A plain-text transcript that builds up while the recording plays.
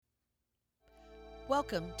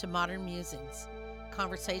Welcome to Modern Musings,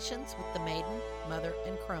 conversations with the maiden, mother,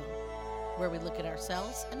 and crone, where we look at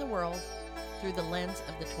ourselves and the world through the lens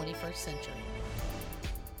of the 21st century.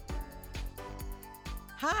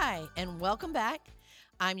 Hi, and welcome back.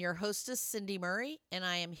 I'm your hostess, Cindy Murray, and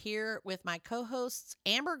I am here with my co-hosts,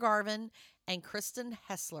 Amber Garvin and Kristen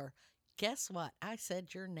Hessler. Guess what? I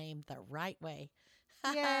said your name the right way.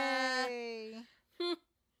 Yay!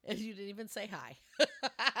 And you didn't even say hi.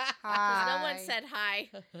 Hi. No one said hi.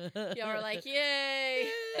 Y'all were like, yay.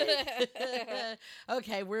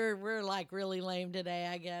 Okay, we're like really lame today,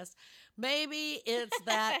 I guess. Maybe it's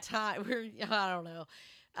that time. I don't know.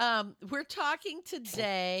 We're talking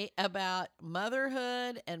today about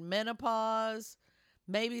motherhood and menopause,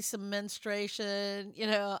 maybe some menstruation.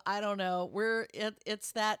 I don't know.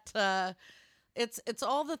 It's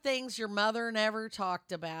all the things your mother never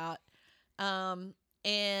talked about.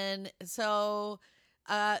 And so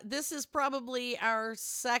this is probably our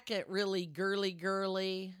second really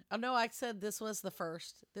girly. Oh, no, I said this was the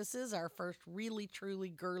first. This is our first really, truly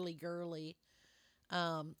girly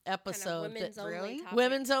episode.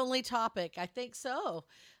 Women's only topic. I think so.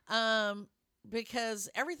 Because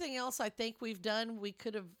everything else I think we've done, we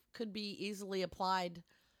could be easily applied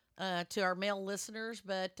to our male listeners,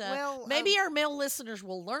 but maybe our male listeners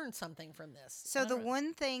will learn something from this. So the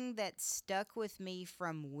one thing that stuck with me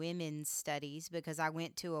from women's studies, because I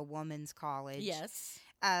went to a women's college, yes,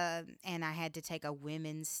 and I had to take a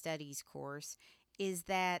women's studies course, is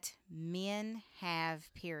that men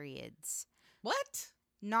have periods. What?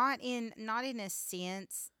 Not in a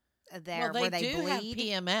sense where they bleed, have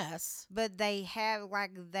PMS, but they have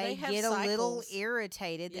they have get cycles. A little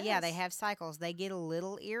irritated. Yes. Yeah, they have cycles. They get a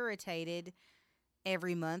little irritated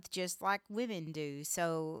every month, just like women do.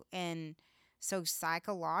 So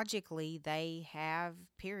psychologically, they have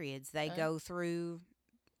periods. They go through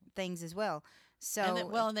things as well. So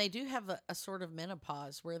and they do have a sort of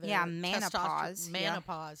menopause where they're menopause.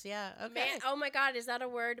 Menopause, yeah. Okay. Oh my God, is that a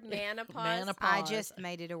word? Menopause. I just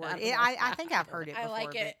made it a word. I think I've heard it before. I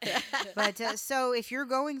like it. But so if you're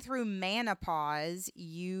going through menopause,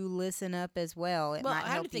 you listen up as well. It might help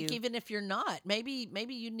I would think even if you're not, maybe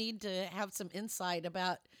you need to have some insight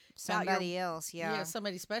about somebody else. Yeah,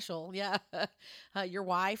 somebody special. Yeah, your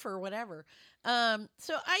wife or whatever.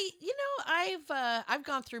 So I've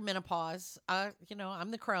gone through menopause.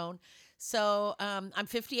 I'm the crone. So I'm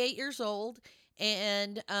 58 years old,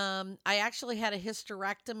 and I actually had a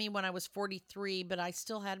hysterectomy when I was 43, but I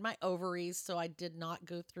still had my ovaries, so I did not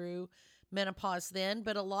go through menopause then.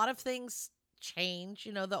 But a lot of things change.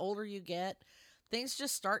 The older you get, things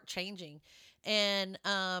just start changing, and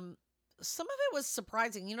some of it was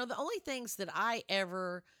surprising. The only things that I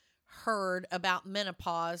ever heard about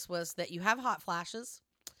menopause was that you have hot flashes.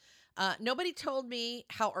 Nobody told me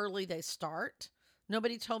how early they start.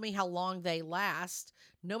 Nobody told me how long they last.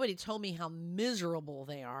 Nobody told me how miserable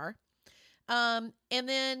they are. And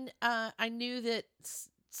then I knew that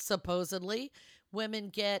supposedly women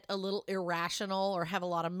get a little irrational or have a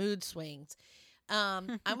lot of mood swings.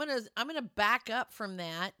 I'm gonna back up from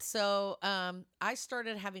that. So I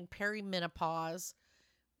started having perimenopause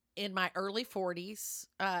in my early 40s,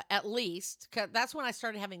 at least. 'Cause that's when I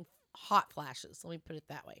started having hot flashes. Let me put it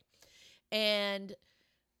that way. And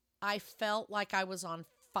I felt like I was on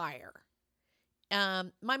fire.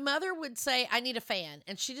 My mother would say, I need a fan.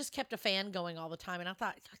 And she just kept a fan going all the time. And I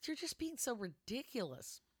thought, you're just being so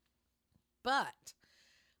ridiculous. But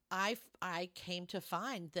I came to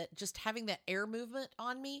find that just having that air movement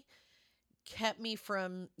on me kept me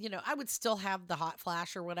from, I would still have the hot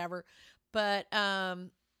flash or whatever. But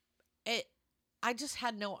I just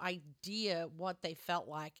had no idea what they felt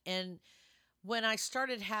like. And when I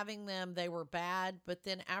started having them, they were bad. But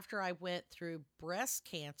then after I went through breast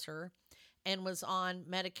cancer and was on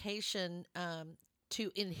medication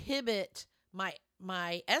to inhibit my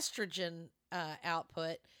estrogen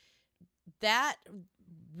output, that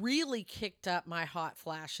really kicked up my hot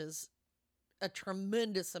flashes a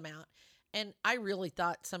tremendous amount. And I really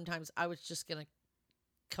thought sometimes I was just going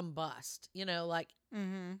to combust,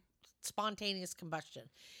 spontaneous combustion.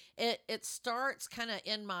 It starts kind of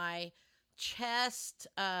in my chest,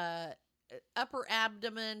 upper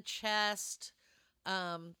abdomen, chest,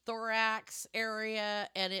 thorax area,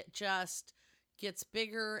 and it just gets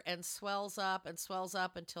bigger and swells up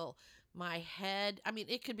until my head,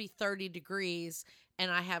 it could be 30 degrees and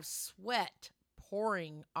I have sweat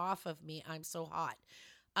pouring off of me. I'm so hot.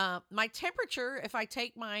 My temperature, if I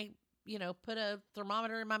take my, put a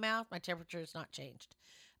thermometer in my mouth, my temperature has not changed.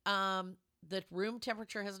 The room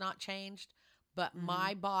temperature has not changed, but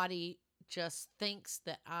my body just thinks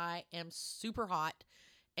that I am super hot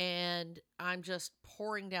and I'm just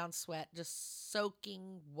pouring down sweat, just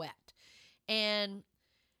soaking wet. And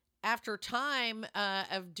after time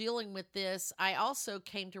of dealing with this, I also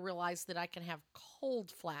came to realize that I can have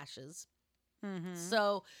cold flashes. Mm-hmm.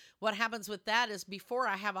 So what happens with that is before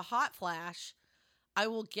I have a hot flash, I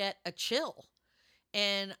will get a chill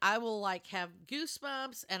and I will like have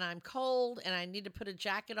goosebumps and I'm cold and I need to put a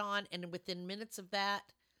jacket on. And within minutes of that,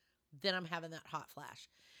 then I'm having that hot flash.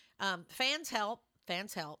 Fans help.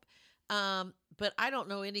 Fans help. But I don't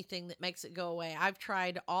know anything that makes it go away. I've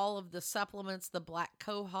tried all of the supplements, the black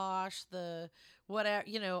cohosh, the whatever,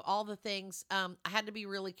 all the things. I had to be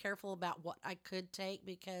really careful about what I could take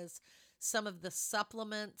because some of the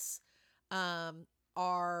supplements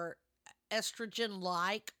are estrogen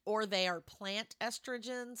like or they are plant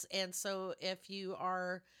estrogens. And so if you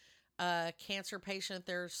are a cancer patient,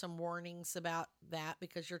 there's some warnings about that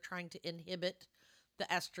because you're trying to inhibit the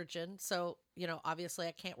estrogen. So, obviously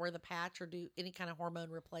I can't wear the patch or do any kind of hormone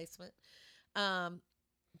replacement.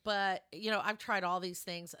 But, I've tried all these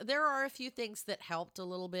things. There are a few things that helped a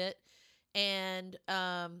little bit. And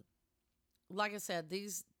like I said,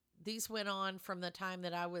 these went on from the time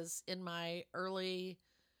that I was in my early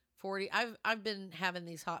 40. I've been having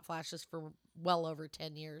these hot flashes for well over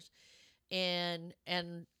 10 years. And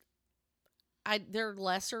they're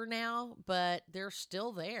lesser now, but they're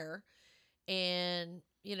still there. And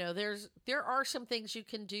there are some things you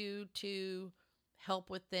can do to help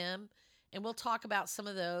with them, and we'll talk about some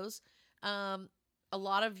of those. A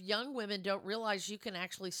lot of young women don't realize you can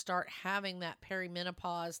actually start having that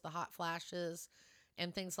perimenopause, the hot flashes,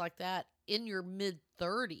 and things like that in your mid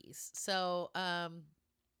 30s. So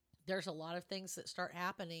there's a lot of things that start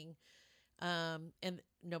happening, and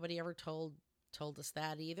nobody ever told us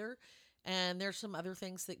that either. And there's some other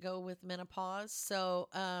things that go with menopause. So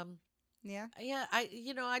Yeah. yeah,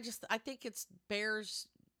 I think it's bears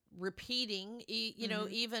repeating,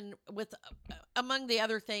 even with among the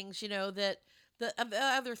other things, that the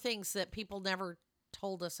other things that people never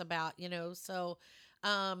told us about, so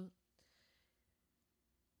um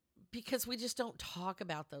because we just don't talk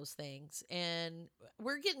about those things, and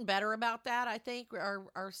we're getting better about that. I think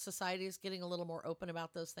our society is getting a little more open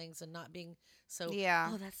about those things and not being so, Yeah.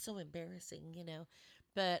 oh, that's so embarrassing,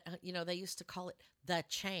 but they used to call it the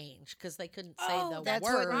change because they couldn't say Oh, the that's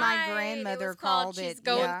That's what word. my right. grandmother It was called called She's it.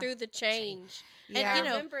 Going Yeah. Through the Change. And Yeah. I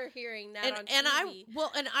remember hearing that on and TV.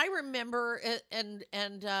 I remember it, and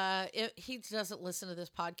he doesn't listen to this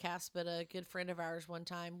podcast, but a good friend of ours one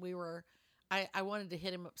time I wanted to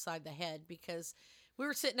hit him upside the head because we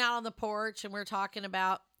were sitting out on the porch and we are talking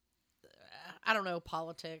about I don't know,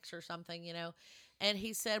 politics or something, and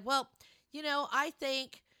he said, well, I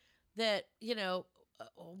think that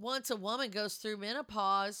once a woman goes through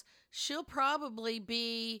menopause, she'll probably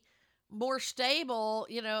be more stable.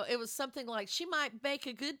 It was something like she might make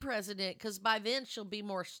a good president because by then she'll be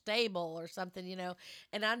more stable or something.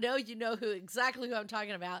 And I know exactly who I'm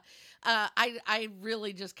talking about. I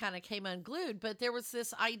really just kind of came unglued, but there was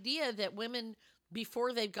this idea that women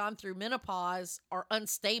before they've gone through menopause are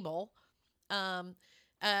unstable. um,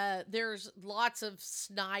 there's lots of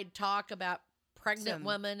snide talk about pregnant Some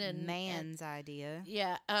women and man's idea.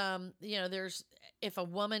 yeah, there's if a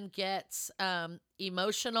woman gets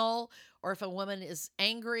emotional or if a woman is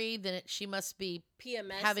angry, then she must be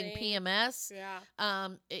having PMSing. PMS.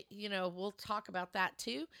 Yeah. We'll talk about that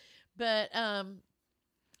too, but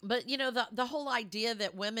the whole idea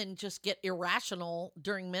that women just get irrational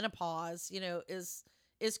during menopause,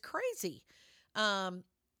 is crazy. Um,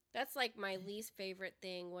 That's like my least favorite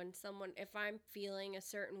thing when if I'm feeling a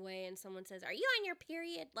certain way and someone says, "Are you on your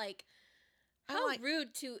period?" Like, how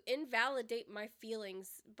rude to invalidate my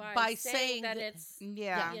feelings by saying that it's,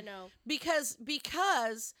 Yeah. because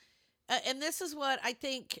and this is what I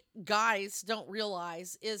think guys don't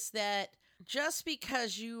realize is that just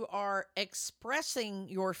because you are expressing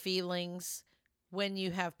your feelings when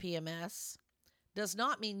you have PMS does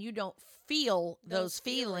not mean you don't feel those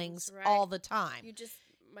feelings right? all the time. You just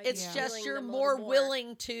might It's be just feeling you're them a more little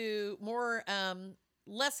willing to more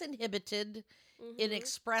less inhibited in Mhm.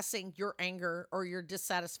 expressing your anger or your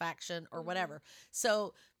dissatisfaction or Mhm. whatever.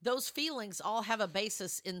 So those feelings all have a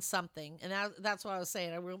basis in something, and that's what I was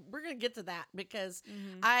saying. We're going to get to that because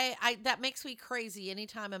Mm-hmm. I that makes me crazy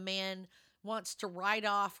anytime a man wants to write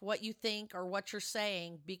off what you think or what you're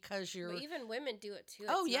saying because you're But even women do it too.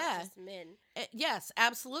 Oh, It's yeah. not just men. Yes,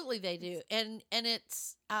 absolutely they do. And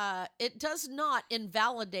it's it does not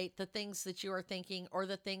invalidate the things that you are thinking or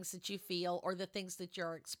the things that you feel or the things that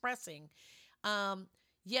you're expressing.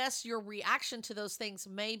 Yes, your reaction to those things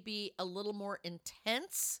may be a little more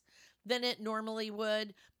intense than it normally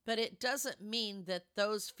would, but it doesn't mean that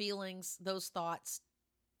those feelings, those thoughts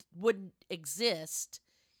wouldn't exist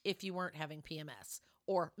if you weren't having PMS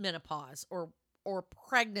or menopause or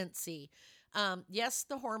pregnancy. Yes,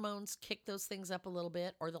 the hormones kick those things up a little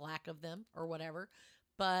bit, or the lack of them, or whatever,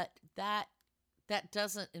 but that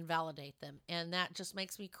doesn't invalidate them, and that just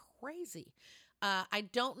makes me crazy. I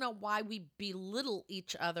don't know why we belittle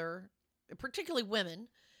each other, particularly women,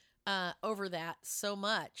 over that so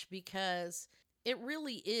much, because it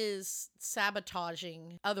really is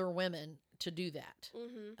sabotaging other women to do that.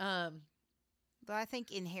 Mm-hmm. But I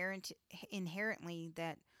think inherently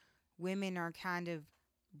that women are kind of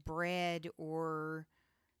bred or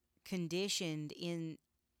conditioned in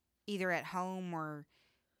either at home or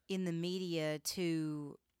in the media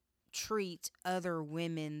to treat other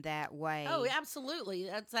women that way. Oh, absolutely.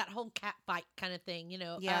 That's that whole cat fight kind of thing,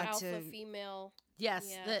 Yeah, Alpha female. Yes,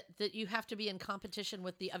 Yeah. that you have to be in competition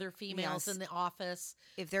with the other females Yes. in the office.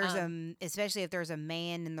 If there's especially if there's a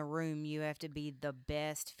man in the room, you have to be the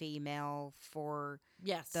best female for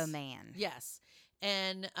Yes. the man. Yes.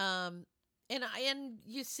 And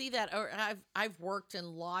you see that, or I've worked in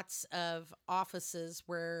lots of offices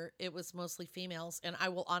where it was mostly females, and I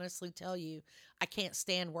will honestly tell you, I can't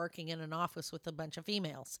stand working in an office with a bunch of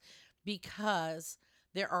females, because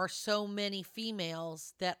there are so many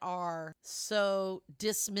females that are so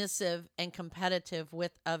dismissive and competitive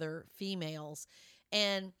with other females.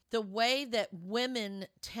 And the way that women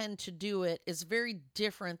tend to do it is very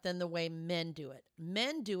different than the way men do it.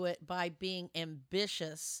 Men do it by being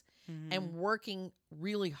ambitious and working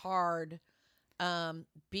really hard,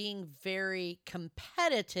 being very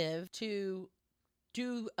competitive to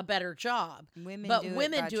do a better job. Women but do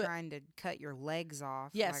women it by do trying to cut your legs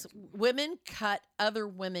off. Yes, like- women cut other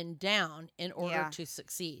women down in order Yeah. to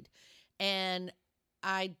succeed. And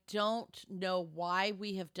I don't know why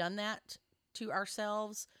we have done that to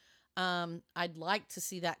ourselves. I'd like to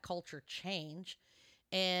see that culture change.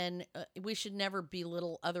 And we should never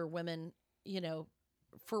belittle other women,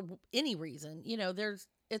 for any reason.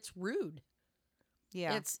 It's rude.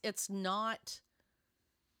 Yeah. It's not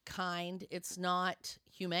kind. It's not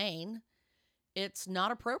humane. It's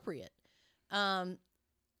not appropriate. I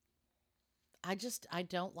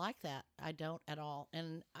don't like that. I don't at all.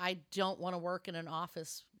 And I don't want to work in an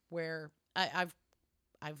office where I've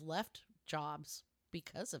left jobs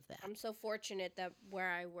because of that. I'm so fortunate that where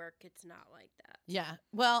I work, it's not like that. Yeah.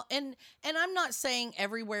 Well, and I'm not saying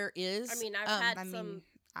everywhere is. I mean, I've had some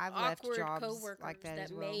I've left awkward jobs coworkers like that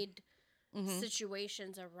as well. made Mhm.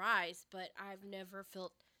 situations arise, but I've never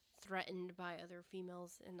felt threatened by other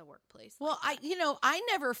females in the workplace. Well, like that. I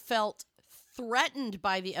never felt threatened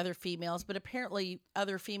by the other females, but apparently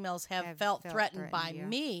other females have felt threatened by yeah.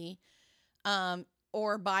 me,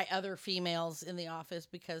 or by other females in the office,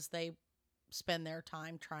 because they spend their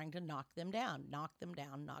time trying to knock them down.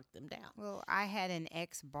 Well, I had an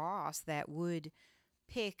ex-boss that would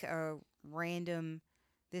pick a random,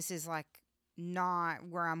 this is like not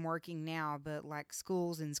where I'm working now, but like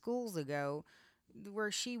schools and schools ago,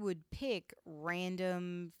 where she would pick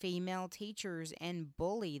random female teachers and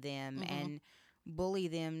bully them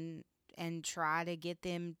and try to get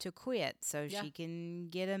them to quit so Yeah. she can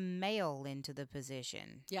get a male into the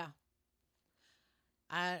position. Yeah.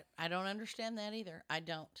 I don't understand that either. I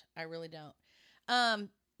don't. I really don't.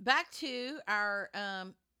 Back to our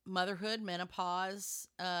motherhood, menopause,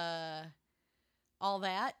 all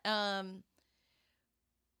that. One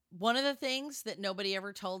of the things that nobody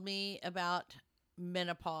ever told me about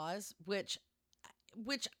menopause, which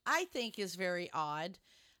I think is very odd.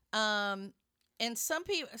 And some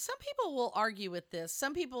people will argue with this.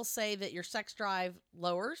 Some people say that your sex drive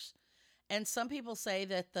lowers, and some people say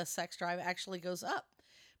that the sex drive actually goes up,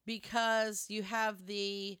 because you have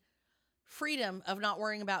the freedom of not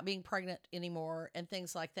worrying about being pregnant anymore and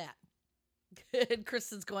things like that. And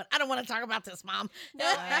Kristen's going, I don't want to talk about this, Mom. No,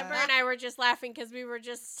 Amber and I were just laughing because we were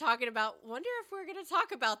just talking about, wonder if we're going to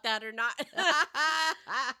talk about that or not.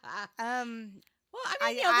 Well, I mean,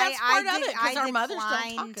 that's part of it, because our mothers don't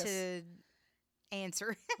decline talk us. to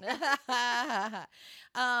answer.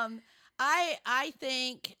 I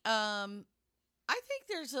think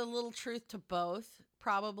there's a little truth to both,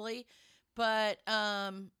 probably, but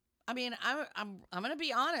I mean, I'm going to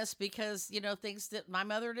be honest, because things that my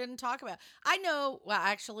mother didn't talk about. I know. Well,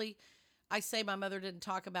 actually, I say my mother didn't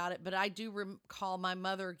talk about it, but I do recall my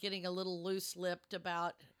mother getting a little loose-lipped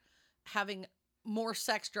about having more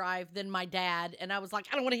sex drive than my dad, and I was like,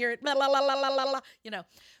 I don't want to hear it. Blah, blah, blah, blah, blah, blah,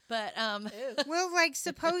 But Well, like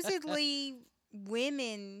supposedly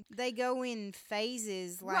women, they go in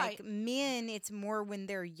phases. Like Right. men, it's more when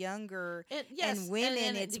they're younger, yes, and women,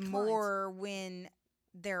 then it it's declines. more when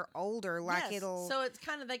they're older. Like yes. it'll So it's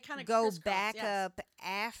they kind of go back up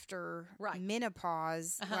after right.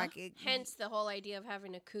 menopause. Like hence the whole idea of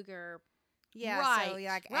having a cougar. Yeah, right, so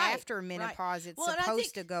like right, after menopause, right. it's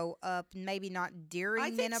supposed to go up. Maybe not during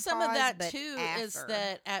menopause. I think some of that but too after. is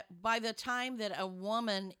that by the time that a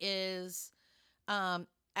woman is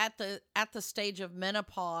at the stage of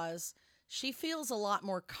menopause, she feels a lot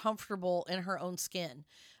more comfortable in her own skin.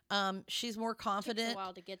 She's more confident. It takes a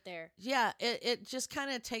while to get there. Yeah, it just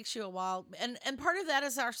kind of takes you a while, and part of that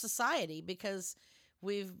is our society, because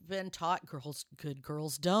we've been taught good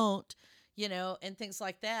girls don't, and things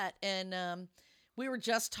like that. And we were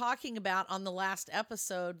just talking about on the last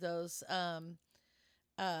episode those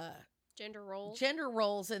gender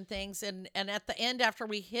roles and things, and at the end, after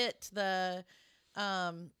we hit the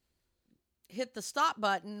stop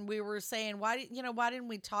button, we were saying, why didn't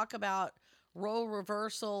we talk about role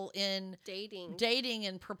reversal in dating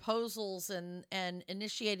and proposals and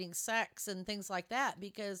initiating sex and things like that,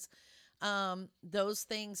 because those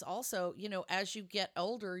things also, as you get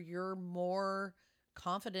older, you're more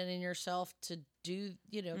confident in yourself to do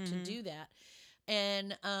to do that.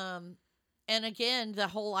 And again, the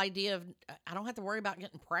whole idea of I don't have to worry about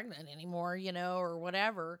getting pregnant anymore, or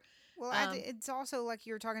whatever. Well, it's also like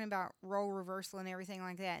you're talking about role reversal and everything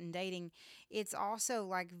like that in dating. It's also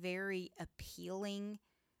like very appealing.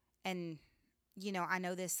 And, I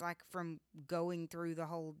know this like from going through the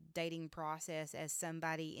whole dating process as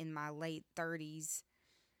somebody in my late 30s,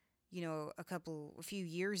 a few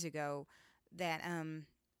years ago, that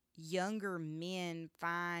younger men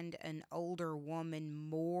find an older woman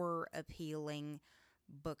more appealing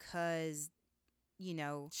because she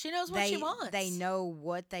knows what she wants. They know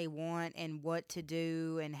what they want and what to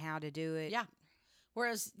do and how to do it. Yeah.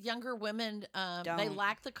 Whereas younger women, they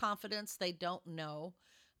lack the confidence. They don't know.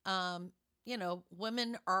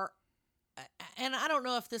 Women are, and I don't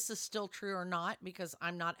know if this is still true or not, because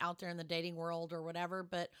I'm not out there in the dating world or whatever,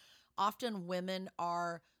 but often women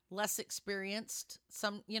are less experienced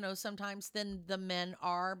sometimes than the men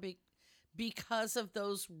are because of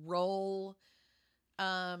those role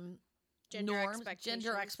gender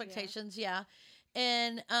expectations, yeah.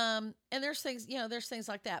 And there's things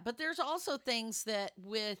like that, but there's also things that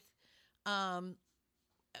with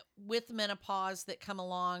menopause that come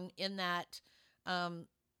along in that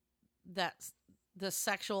that's the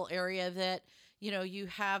sexual area, that you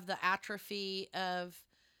have the atrophy of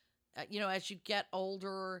as you get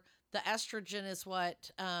older, the estrogen is what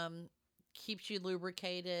keeps you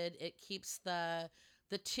lubricated. It keeps the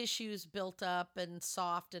tissues built up and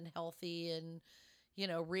soft and healthy and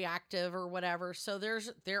reactive or whatever. So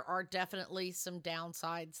there are definitely some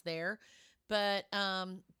downsides there, but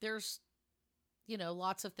there's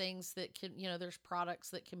lots of things that can there's products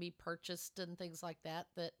that can be purchased and things like that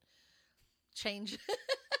change.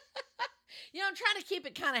 I'm trying to keep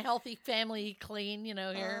it kind of healthy, family, clean,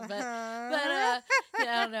 here, but I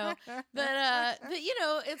don't know, but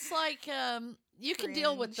it's like you can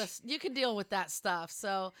deal with this. You can deal with that stuff.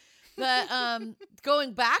 So, but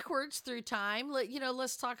going backwards through time,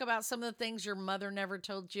 let's talk about some of the things your mother never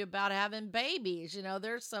told you about having babies.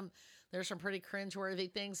 There's some pretty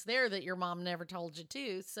cringeworthy things there that your mom never told you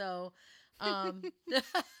too. So,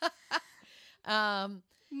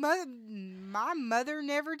 my mother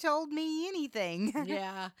never told me anything.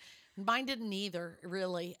 Yeah. Mine didn't either,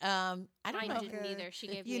 really. I don't know. Mine didn't either. She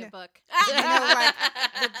gave me a book. Like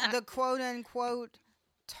the quote unquote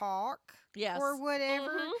talk, yes, or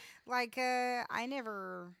whatever. Mm-hmm. Like I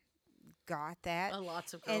never got that.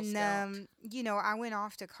 Lots of girls don't. I went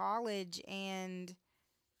off to college and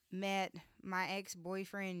met my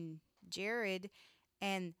ex-boyfriend Jared,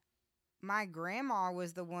 and my grandma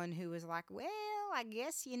was the one who was like, well, I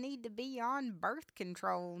guess you need to be on birth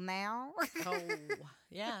control now. Oh,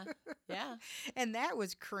 yeah. Yeah. And that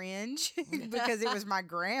was cringe because it was my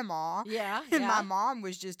grandma. Yeah. And my mom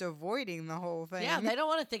was just avoiding the whole thing. Yeah, they don't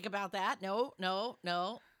want to think about that. No.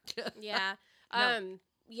 Yeah.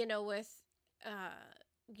 No. With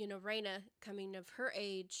Raina coming of her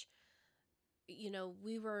age,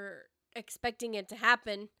 we were expecting it to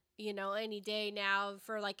happen, any day now.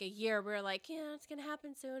 For like a year, we were like, yeah, it's gonna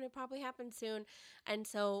happen soon. It probably happens soon. And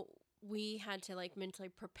so we had to like mentally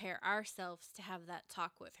prepare ourselves to have that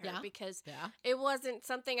talk with her, because it wasn't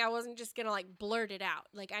something I wasn't just gonna like blurt it out.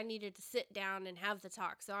 Like I needed to sit down and have the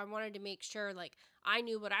talk. So I wanted to make sure like I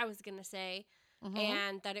knew what I was gonna say,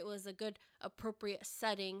 and that it was a good appropriate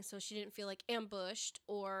setting, so she didn't feel like ambushed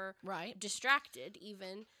or distracted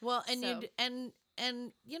even. Well, and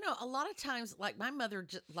and a lot of times, like my mother,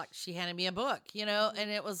 she handed me a book,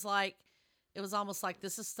 and it was almost like,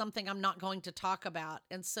 this is something I'm not going to talk about.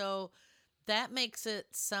 And so that makes it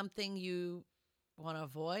something you want to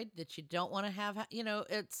avoid, that you don't want to have.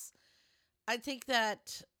 It's, I think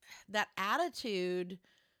that that attitude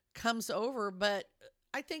comes over, but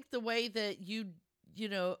I think the way that you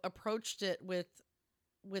approached it with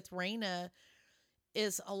Raina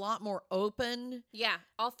is a lot more open. Yeah,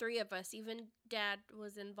 all three of us, even Dad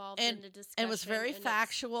was involved in the discussion. And was very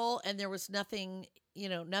factual, and there was nothing,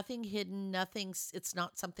 nothing hidden, nothing, it's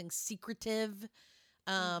not something secretive.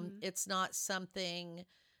 It's not something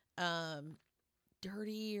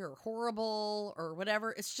dirty or horrible or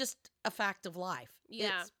whatever. It's just a fact of life.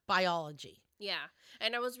 Yeah. It's biology. Yeah.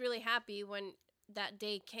 And I was really happy when that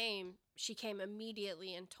day came. She came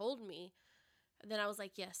immediately and told me. Then I was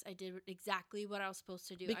like, yes, I did exactly what I was supposed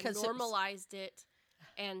to do. Because I normalized it,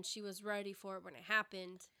 and she was ready for it when it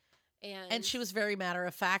happened. And she was very matter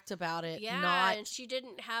of fact about it. Yeah, and she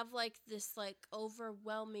didn't have like this like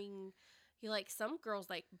overwhelming, like some girls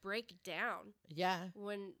like break down. Yeah.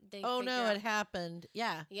 When they it happened.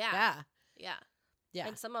 Yeah. Yeah.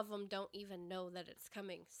 And some of them don't even know that it's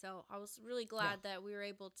coming. So I was really glad that we were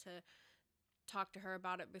able to talk to her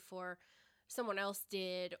about it before someone else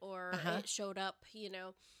did, or it showed up,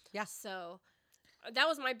 Yeah. So that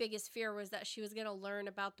was my biggest fear, was that she was going to learn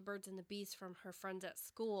about the birds and the bees from her friends at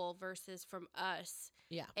school versus from us.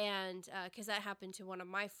 Yeah. And because that happened to one of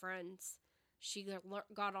my friends. She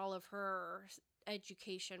got all of her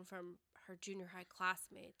education from her junior high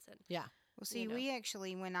classmates. And yeah. Well, see, we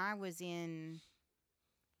actually, when I was in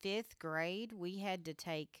 5th grade, we had to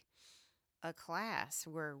take a class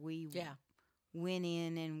where we went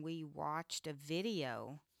in and we watched a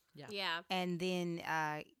video. Yeah. And then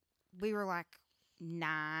we were like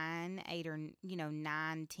 9, 8 or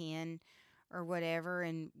 9, 10 or whatever,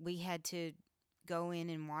 and we had to go in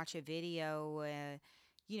and watch a video.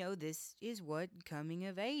 This is what coming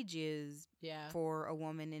of age is for a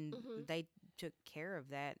woman, and they took care of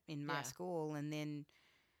that in my school. And then,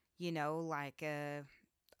 like a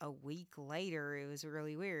week later, it was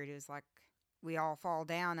really weird. It was like we all fall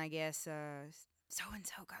down, I guess. So and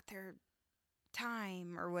so got their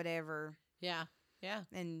time or whatever. Yeah.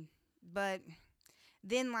 But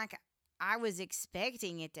then, like, I was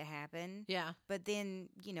expecting it to happen. Yeah. But then,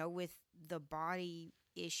 with the body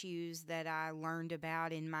issues that I learned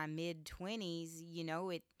about in my mid-20s,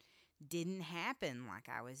 it didn't happen like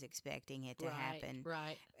I was expecting it to happen.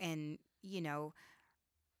 Right. And,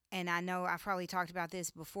 and I know I've probably talked about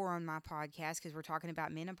this before on my podcast, because we're talking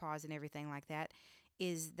about menopause and everything like that,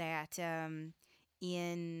 is that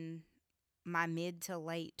in my mid to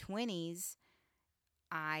late 20s,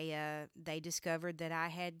 they discovered that I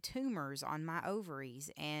had tumors on my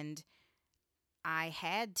ovaries, and I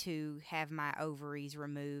had to have my ovaries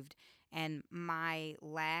removed, and my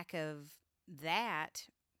lack of that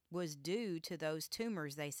was due to those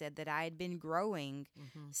tumors. They said that I had been growing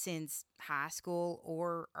since high school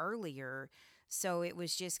or earlier. So it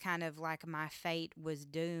was just kind of like my fate was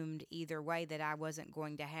doomed either way, that I wasn't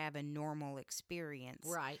going to have a normal experience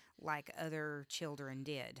like other children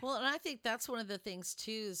did. Well, and I think that's one of the things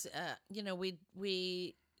too is,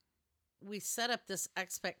 we set up this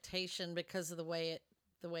expectation because of the way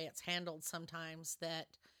it's handled sometimes, that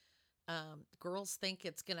girls think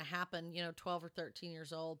it's going to happen, 12 or 13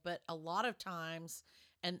 years old. But a lot of times,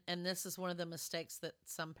 and this is one of the mistakes that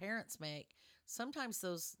some parents make, sometimes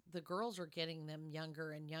the girls are getting them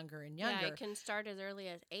younger and younger and younger. Yeah, it can start as early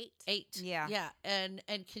as 8. 8. Yeah. And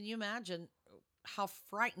can you imagine how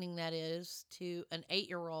frightening that is to an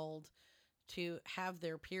 8-year-old to have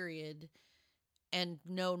their period and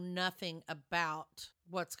know nothing about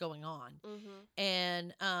what's going on?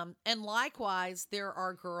 And likewise, there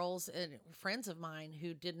are girls and friends of mine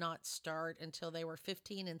who did not start until they were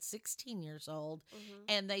 15 and 16 years old,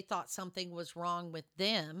 and they thought something was wrong with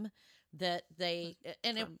them. That they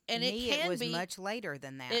it was much later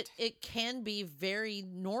than that. It can be very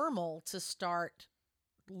normal to start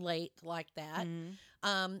late like that,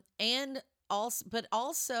 and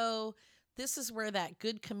also this is where that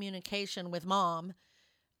good communication with mom,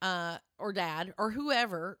 or dad or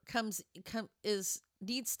whoever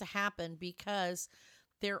needs to happen, because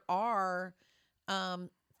there are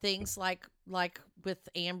things like with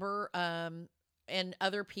Amber and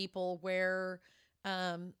other people where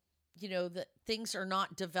that things are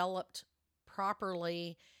not developed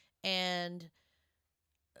properly, and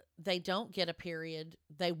they don't get a period.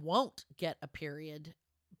 They won't get a period,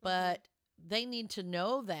 but they need to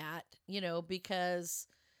know that, because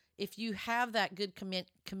if you have that good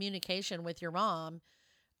communication with your mom,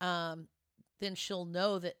 then she'll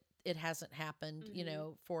know that it hasn't happened,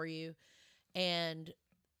 for you. And,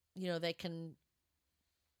 they can,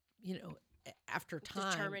 after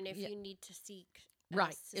time determine if you need to seek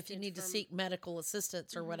right, if you need to seek medical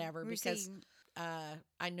assistance or whatever, because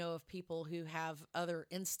I know of people who have other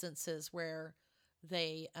instances where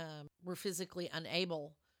they were physically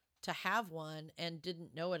unable to have one and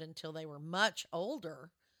didn't know it until they were much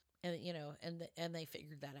older, and and they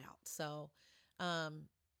figured that out. So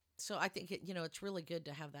so I think it's really good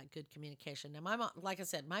to have that good communication. Now my mom, like I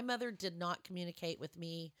said, my mother did not communicate with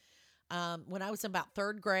me when I was about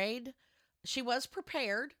third grade. She was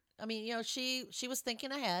prepared. I mean, she was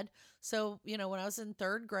thinking ahead. So when I was in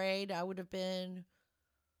third grade, I would have been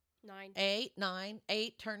 8,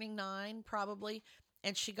 turning 9 probably,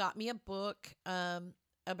 and she got me a book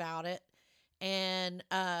about it, and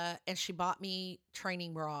she bought me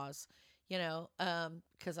training bras,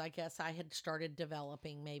 because I guess I had started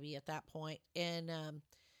developing maybe at that point, and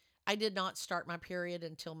I did not start my period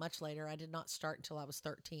until much later. I did not start until I was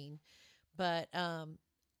 13, but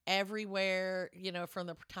everywhere, from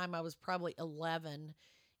the time I was probably 11,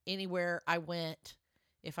 anywhere I went.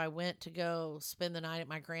 If I went to go spend the night at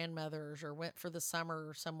my grandmother's or went for the summer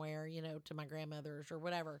or somewhere, to my grandmother's or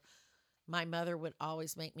whatever, my mother would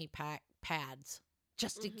always make me pack pads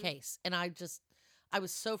just in case. And I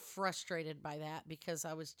was so frustrated by that because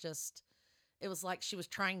it was like she was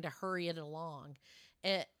trying to hurry it along.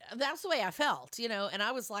 And that's the way I felt, and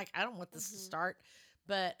I was like, I don't want this to start.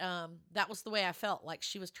 But that was the way I felt, like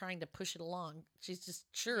she was trying to push it along. She's just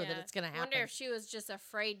sure that it's going to happen. I wonder if she was just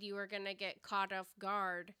afraid you were going to get caught off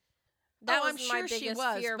guard. I'm sure she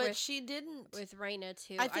was, but she didn't. With Raina,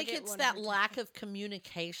 too. I think it's that lack of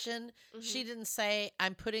communication. She didn't say,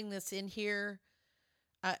 I'm putting this in here.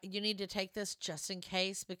 You need to take this just in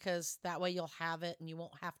case, because that way you'll have it and you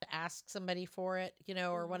won't have to ask somebody for it,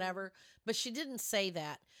 or whatever. But she didn't say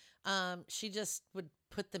that. She just would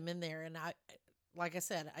put them in there, and like I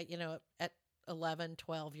said, at 11,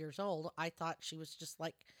 12 years old, I thought she was just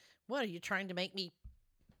like, what, are you trying to make me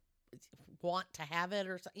want to have it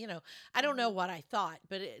or something? I don't know what I thought,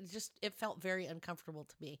 but it felt very uncomfortable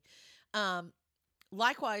to me.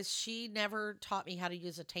 Likewise, she never taught me how to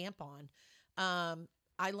use a tampon.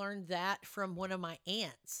 I learned that from one of my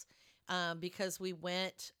aunts, because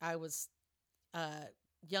I was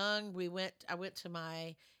young. I went to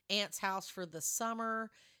my aunt's house for the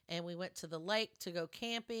summer, and we went to the lake to go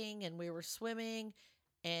camping, and we were swimming,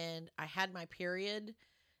 and I had my period.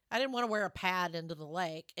 I didn't want to wear a pad into the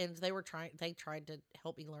lake, and they tried to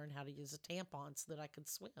help me learn how to use a tampon so that I could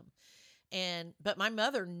swim. But my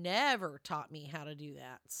mother never taught me how to do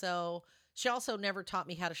that. So she also never taught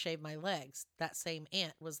me how to shave my legs. That same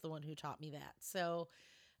aunt was the one who taught me that. So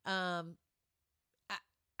I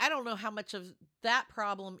don't know how much of that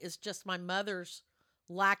problem is just my mother's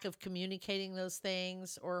lack of communicating those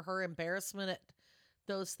things, or her embarrassment at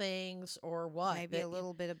those things, or what. Maybe a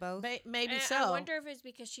little bit of both. Maybe and so. I wonder if it's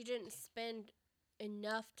because she didn't spend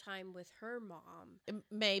enough time with her mom.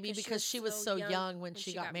 Maybe because she was so young when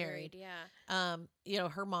she got married. Yeah.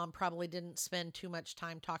 Her mom probably didn't spend too much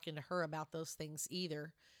time talking to her about those things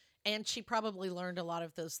either. And she probably learned a lot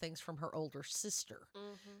of those things from her older sister.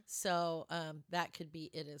 So that could be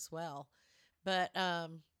it as well. But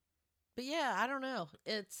yeah, I don't know.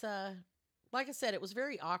 It's like I said, it was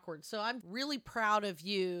very awkward. So I'm really proud of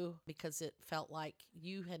you, because it felt like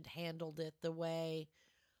you had handled it the way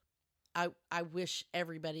I wish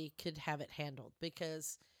everybody could have it handled,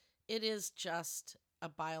 because it is just a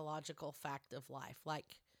biological fact of life.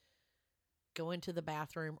 Like going to the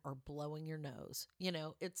bathroom or blowing your nose.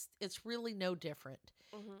 It's really no different.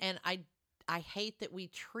 And I hate that we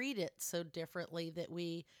treat it so differently, that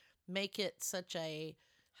we make it such a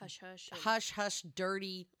hush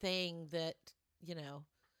dirty thing that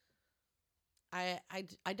I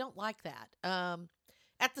don't like that.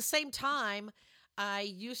 At the same time, I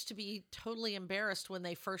used to be totally embarrassed when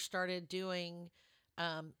they first started doing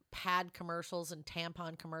pad commercials and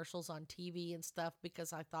tampon commercials on TV and stuff,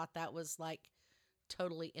 because I thought that was like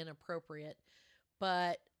totally inappropriate.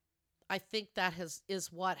 But I think that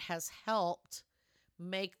is what has helped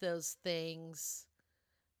make those things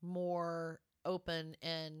more open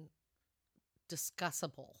and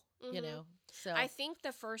discussable, So I think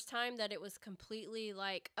the first time that it was completely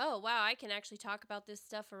like, oh wow, I can actually talk about this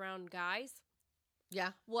stuff around guys,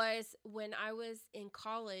 was when I was in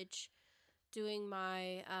college doing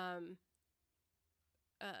my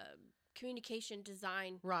communication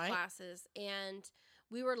design classes, and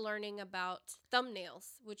we were learning about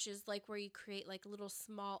thumbnails, which is like where you create like little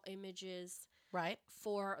small images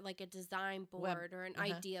for like a design board or an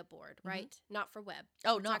idea board, right? Not for web.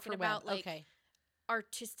 Oh, not for web. Like, okay.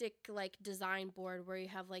 artistic like design board where you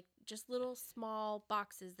have like just little small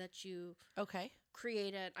boxes that you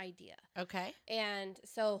create an idea. Okay. And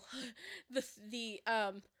so the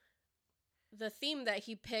theme that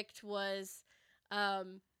he picked was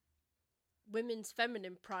women's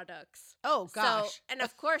feminine products. Oh gosh. So, and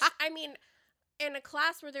of course, I mean, in a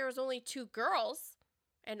class where there was only 2 girls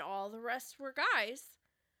and all the rest were guys,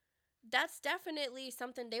 that's definitely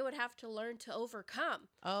something they would have to learn to overcome.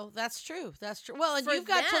 Oh, that's true. That's true. Well, and For you've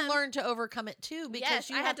got them, to learn to overcome it too, because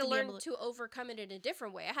you I have had to learn be able to overcome it in a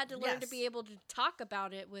different way. I had to learn to be able to talk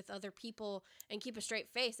about it with other people and keep a straight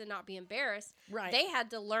face and not be embarrassed. Right. They had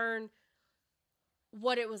to learn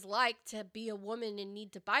what it was like to be a woman and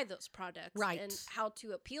need to buy those products. Right. And how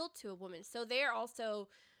to appeal to a woman. So they're also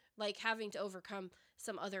like having to overcome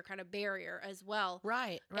some other kind of barrier as well.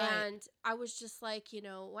 Right. And I was just like, you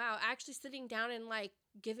know, wow, actually sitting down and like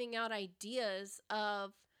giving out ideas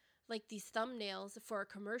of like these thumbnails for a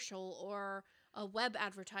commercial or a web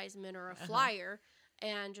advertisement or a flyer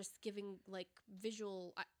and just giving like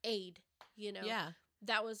visual aid, you know. Yeah.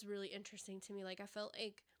 That was really interesting to me. Like I felt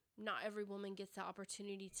like not every woman gets the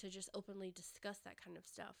opportunity to just openly discuss that kind of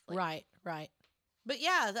stuff. Like, right. But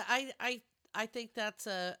yeah, I think that's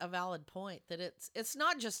a valid point, that it's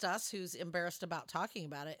not just us who's embarrassed about talking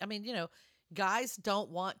about it. I mean, you know, guys don't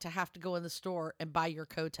want to have to go in the store and buy your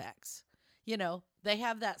Kotex. You know, they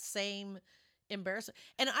have that same embarrassment.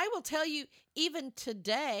 And I will tell you, even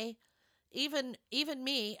today, even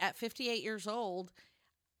me at 58 years old,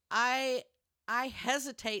 I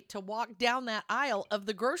hesitate to walk down that aisle of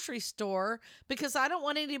the grocery store because I don't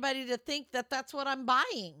want anybody to think that that's what I'm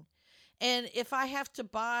buying. And if I have to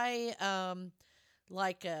buy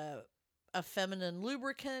like a feminine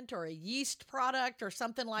lubricant or a yeast product or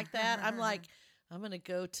something like that, I'm like, I'm going to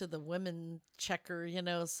go to the women checker, you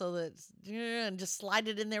know, so that, and just slide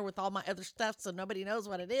it in there with all my other stuff so nobody knows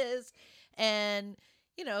what it is. And,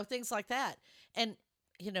 you know, things like that. And,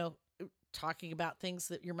 you know, talking about things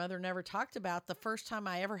that your mother never talked about, the first time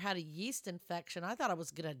I ever had a yeast infection, I thought I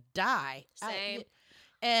was going to die. Same.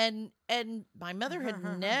 And my mother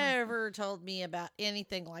had never told me about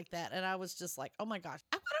anything like that. And I was just like, oh my gosh,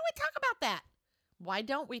 why don't we talk about that? Why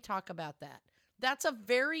don't we talk about that? That's a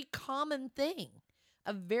very common thing,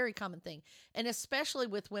 And especially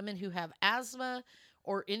with women who have asthma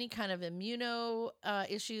or any kind of immuno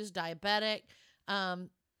issues, diabetic,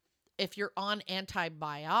 if you're on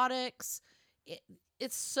antibiotics,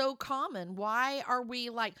 it's so common. Why are we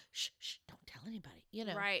like, shh, don't tell anybody, you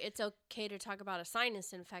know? Right. It's okay to talk about a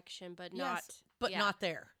sinus infection, but not. But not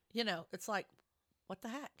there. You know, it's like, what the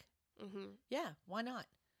heck? Mm-hmm. Yeah, why not?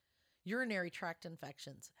 Urinary tract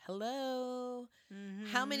infections. Hello. Mm-hmm.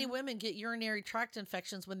 How many women get urinary tract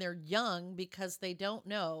infections when they're young because they don't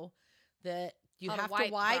know that you have to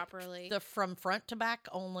wipe properly. From front to back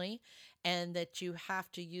only, and that you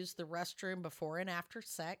have to use the restroom before and after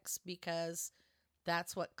sex because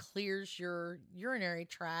that's what clears your urinary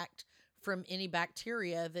tract from any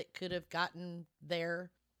bacteria that could have gotten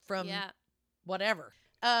there from whatever.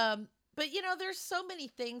 But, you know, there's so many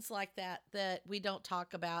things like that we don't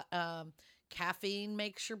talk about. Caffeine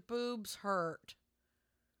makes your boobs hurt.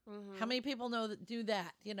 Mm-hmm. How many people know that do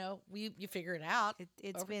that? You know, you figure it out.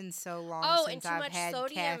 It's been so long since I've had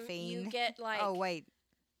caffeine. You get like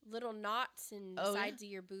little knots in the Oh, sides of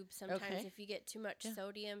your boobs sometimes if you get too much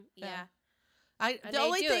sodium. Yeah. The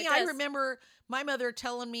only thing I remember my mother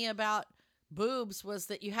telling me about boobs was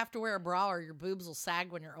that you have to wear a bra or your boobs will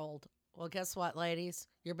sag when you're old. Well, guess what, ladies?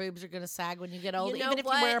 Your boobs are going to sag when you get old, even if you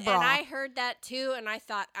wear a bra. And I heard that too, and I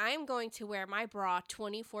thought, I'm going to wear my bra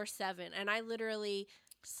 24/7. And I literally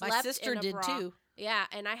slept my sister in a did bra. too. Yeah,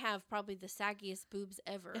 and I have probably the saggiest boobs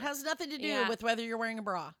ever. It has nothing to do with whether you're wearing a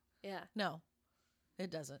bra. Yeah. No,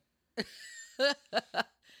 it doesn't.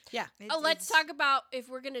 Let's talk about, if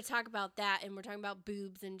we're going to talk about that, and we're talking about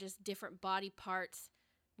boobs and just different body parts,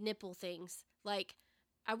 nipple things. Like,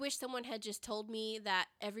 I wish someone had just told me that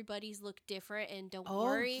everybody's look different and don't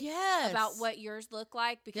worry about what yours look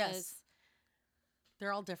like, because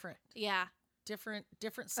they're all different. Yeah. Different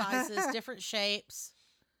sizes, different shapes.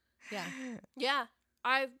 Yeah. Yeah.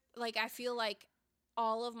 I feel like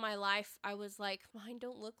all of my life I was like, mine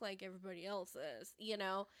don't look like everybody else's, you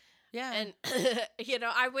know? Yeah. And, you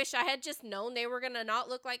know, I wish I had just known they were going to not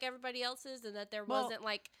look like everybody else's, and that there wasn't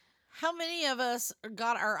like. How many of us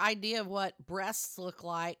got our idea of what breasts look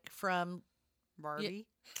like from Barbie?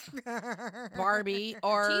 Barbie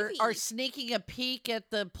or sneaking a peek at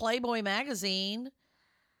the Playboy magazine.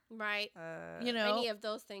 Right. You know, any of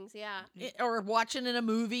those things, yeah. Or watching in a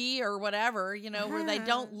movie or whatever, you know, where they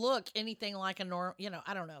don't look anything like a normal, you know,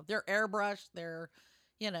 I don't know. They're airbrushed, they're,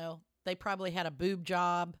 you know, they probably had a boob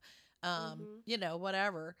job,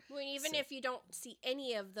 whatever. Well, even if you don't see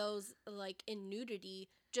any of those, like, in nudity,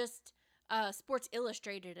 just Sports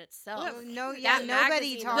Illustrated itself. Well,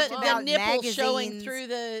 nobody talked about the nipples magazines showing through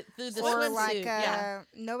the swimsuit.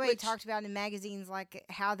 Nobody talked about in magazines like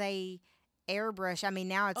how they airbrush. I mean,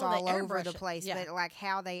 now it's all over the place, but like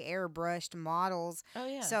how they airbrushed models. Oh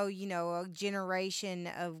yeah. So a generation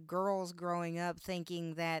of girls growing up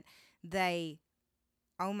thinking that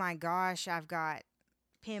oh my gosh, I've got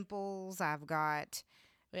pimples, I've got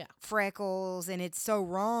freckles, and it's so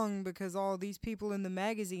wrong because all these people in the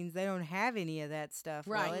magazines, they don't have any of that stuff.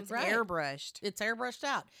 Right, well, it's airbrushed. It's airbrushed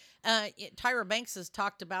out. Tyra Banks has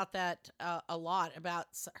talked about that a lot, about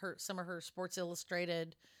some of her Sports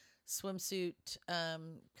Illustrated swimsuit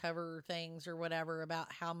cover things or whatever,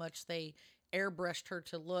 about how much they airbrushed her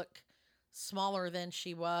to look smaller than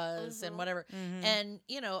she was and whatever. And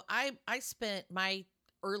I spent my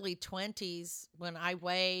early 20s when I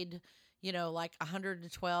weighed like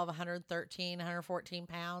 112, 113, 114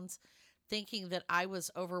 pounds, thinking that I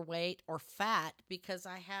was overweight or fat because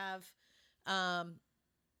I have,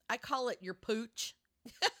 I call it your pooch,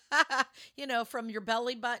 from your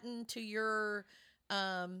belly button to your,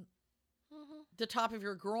 the top of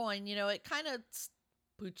your groin, it kind of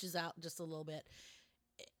pooches out just a little bit.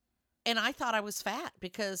 And I thought I was fat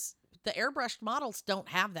because the airbrushed models don't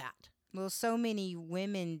have that. Well, so many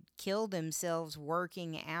women kill themselves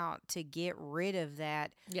working out to get rid of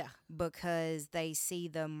that. Yeah. Because they see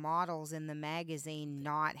the models in the magazine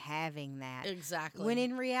not having that. Exactly. When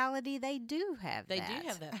in reality, they do have that. They do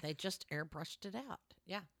have that. They just airbrushed it out.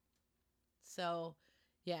 Yeah. So,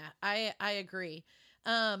 yeah, I agree.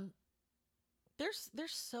 There's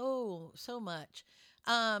so much.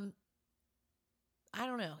 I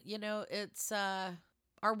don't know. It's are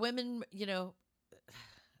women,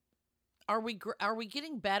 Are we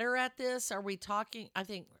getting better at this? Are we talking? I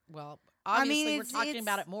think, well, obviously we're talking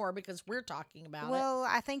about it more because we're talking about it. Well,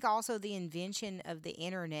 I think also the invention of the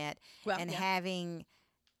internet having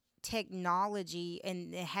technology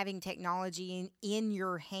in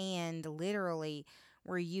your hand, literally,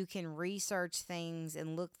 where you can research things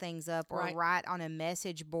and look things up or write on a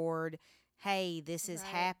message board, hey, this is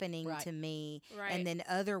happening to me. Right. And then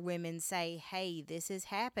other women say, hey, this is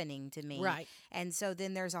happening to me. Right. And so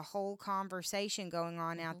then there's a whole conversation going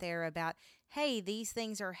on out there about, hey, these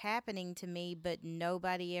things are happening to me, but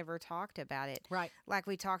nobody ever talked about it. Right. Like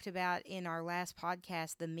we talked about in our last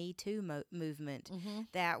podcast, the Me Too movement.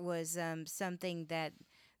 That was something that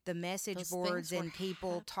the message boards and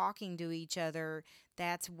people talking to each other,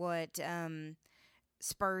 that's what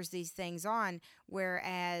spurs these things on.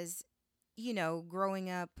 Whereas, growing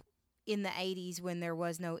up in the 80s when there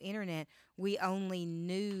was no internet, we only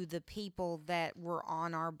knew the people that were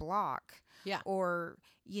on our block. Yeah. Or,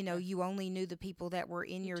 you only knew the people that were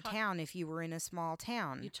in your town if you were in a small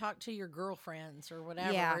town. You talk to your girlfriends or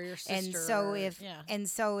whatever, or your sister. And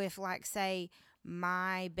so if like, say,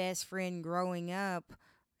 my best friend growing up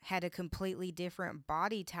had a completely different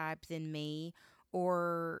body type than me,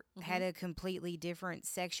 or had a completely different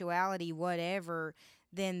sexuality, whatever,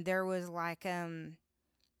 then there was like,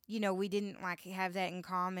 we didn't like have that in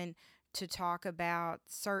common to talk about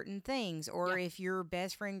certain things. Or if your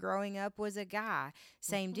best friend growing up was a guy,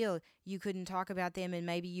 same deal. You couldn't talk about them, and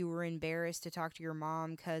maybe you were embarrassed to talk to your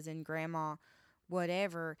mom, cousin, grandma,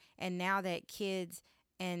 whatever. And now that kids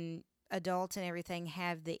and adults and everything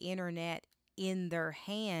have the internet in their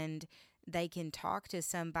hand, they can talk to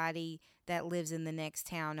somebody that lives in the next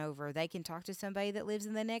town over. They can talk to somebody that lives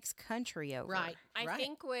in the next country over. Right. I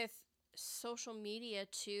think with social media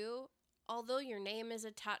too, although your name is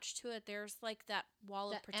attached to it, there's like that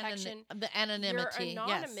wall of protection. The anonymity. You're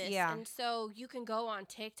anonymous. Yes. Yeah. And so you can go on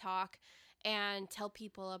TikTok and tell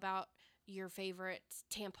people about your favorite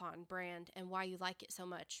tampon brand and why you like it so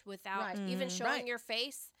much without even showing your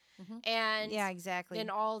face. And yeah, exactly.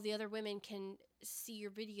 then all the other women can see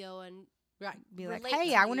your video and be like,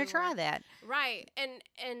 hey, I want to try that. Right.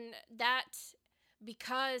 And that,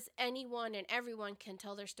 because anyone and everyone can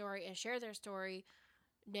tell their story and share their story,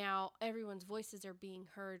 now everyone's voices are being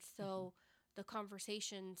heard. So the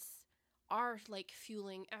conversations are like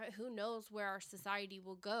fueling, who knows where our society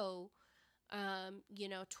will go,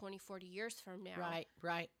 20, 40 years from now.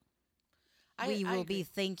 Right. We will be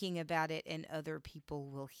thinking about it, and other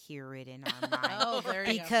people will hear it in our mind. Oh, there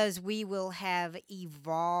you go. Because we will have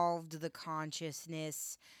evolved the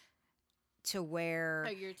consciousness to where...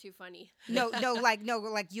 Oh, you're too funny. No,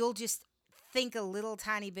 you'll just think a little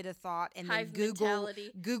tiny bit of thought, and then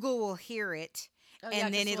Google will hear it,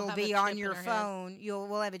 and then it'll be on your phone.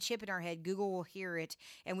 We'll have a chip in our head. Google will hear it,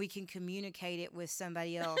 and we can communicate it with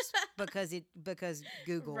somebody else because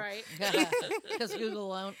Google, right? Because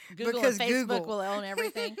Google and Facebook will own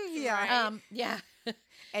everything. Yeah, right. Yeah.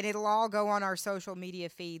 And it'll all go on our social media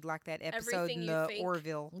feed, like that episode Everything in you the think.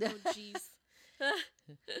 Orville. Oh, jeez.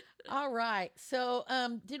 All right. So,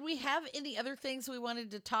 did we have any other things we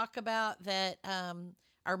wanted to talk about that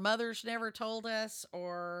our mothers never told us,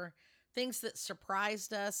 or things that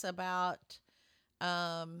surprised us about?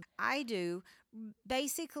 I do.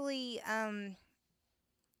 Basically,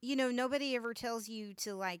 nobody ever tells you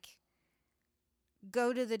to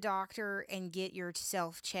go to the doctor and get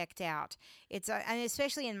yourself checked out. It's and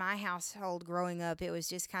especially in my household growing up, it was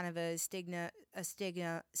just kind of a stigma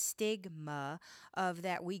of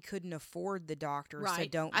that we couldn't afford the doctor, Right. so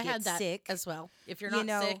don't I get had that sick as well. If you're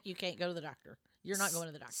not sick, you can't go to the doctor. You're not going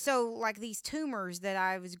to the doctor. So, like these tumors that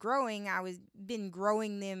I was growing, been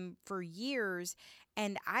growing them for years,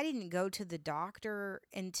 and I didn't go to the doctor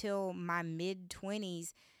until my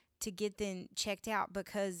mid-20s to get them checked out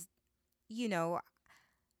because,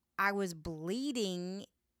 I was bleeding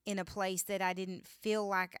in a place that I didn't feel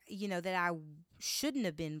like, that I shouldn't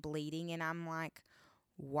have been bleeding, and I'm like,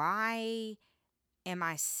 why am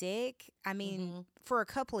I sick? I mean, for a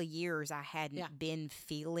couple of years, I hadn't been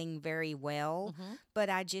feeling very well,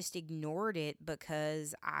 but I just ignored it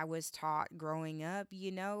because I was taught growing up,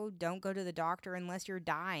 don't go to the doctor unless you're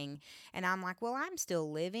dying. And I'm like, well, I'm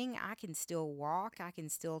still living. I can still walk. I can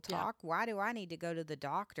still talk. Yeah. Why do I need to go to the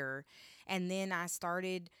doctor? And then I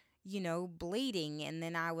started, bleeding. And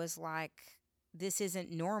then I was like, this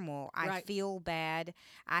isn't normal. I feel bad.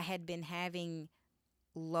 I had been having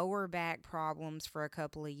lower back problems for a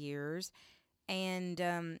couple of years, and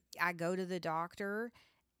I go to the doctor.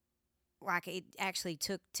 Like, it actually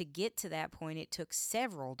took, to get to that point, it took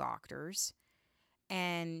several doctors,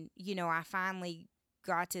 and I finally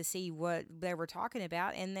got to see what they were talking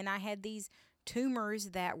about, and then I had these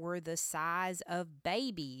tumors that were the size of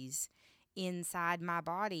babies inside my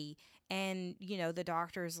body, and the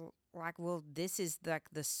doctor's like, well, this is like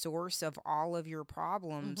the source of all of your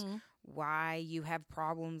problems. Why you have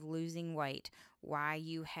problems losing weight, why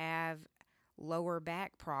you have lower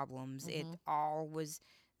back problems. It all was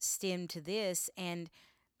stemmed to this. And,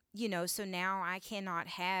 so now I cannot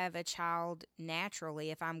have a child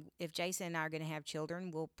naturally. If Jason and I are going to have children,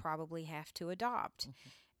 we'll probably have to adopt.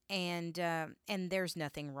 And there's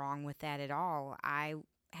nothing wrong with that at all. I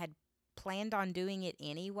had planned on doing it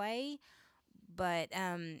anyway, but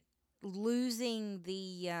losing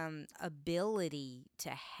the ability to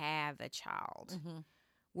have a child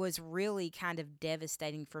was really kind of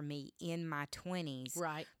devastating for me in my 20s.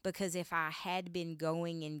 Right. Because if I had been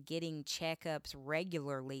going and getting checkups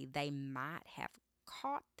regularly, they might have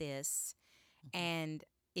caught this and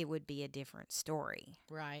it would be a different story.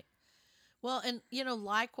 Right. Well, and,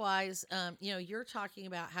 likewise, you're talking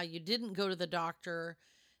about how you didn't go to the doctor,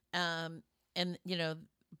 and,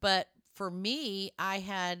 but for me, I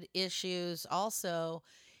had issues also,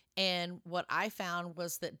 and what I found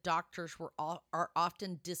was that doctors are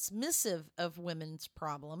often dismissive of women's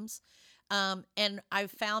problems, and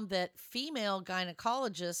I've found that female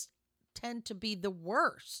gynecologists tend to be the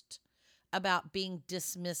worst about being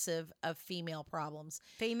dismissive of female problems.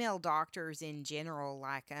 Female doctors in general,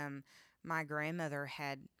 like my grandmother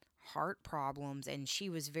had heart problems, and she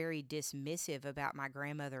was very dismissive about my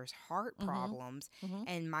grandmother's heart problems,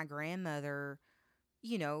 and my grandmother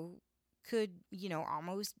could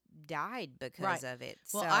almost died because of it.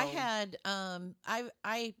 Well, so I had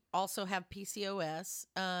I also have PCOS,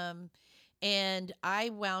 and I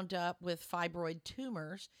wound up with fibroid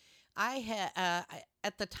tumors. I had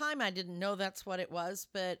at the time I didn't know that's what it was,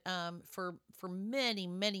 but for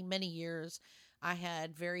many years I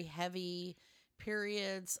had very heavy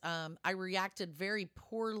periods. I reacted very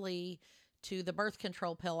poorly to the birth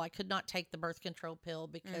control pill. I could not take the birth control pill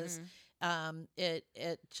because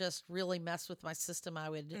it just really messed with my system. I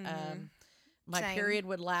would my period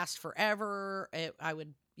would last forever. I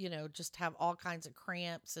would just have all kinds of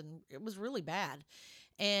cramps, and it was really bad.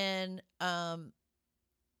 And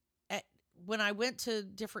when I went to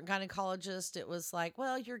different gynecologists, it was like,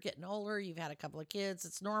 well, you're getting older. You've had a couple of kids.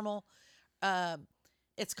 It's normal.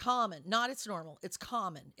 It's common. Not it's normal. It's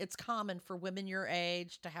common. It's common for women your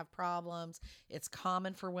age to have problems. It's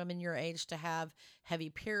common for women your age to have heavy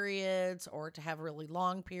periods, or to have really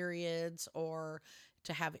long periods, or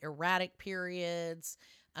to have erratic periods.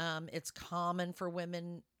 It's common for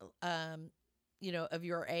women, of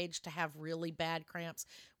your age to have really bad cramps.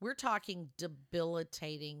 We're talking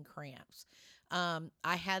debilitating cramps.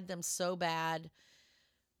 I had them so bad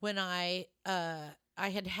when I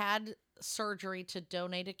had surgery to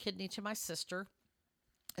donate a kidney to my sister.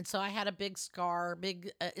 And so I had a big scar,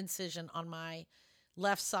 big incision on my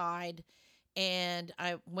left side. And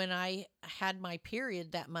when I had my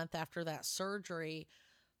period that month after that surgery,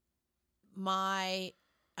 my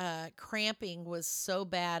cramping was so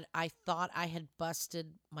bad, I thought I had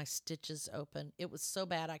busted my stitches open. It was so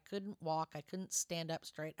bad. I couldn't walk. I couldn't stand up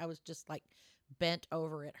straight. I was just like bent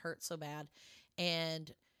over. It hurt so bad.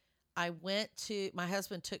 And my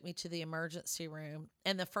husband took me to the emergency room,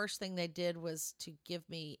 and the first thing they did was to give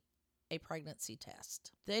me a pregnancy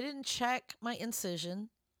test. They didn't check my incision.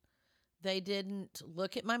 They didn't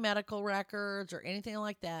look at my medical records or anything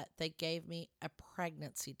like that. They gave me a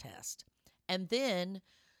pregnancy test. And then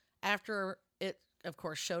after it, of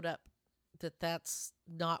course, showed up that that's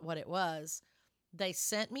not what it was, they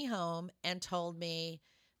sent me home and told me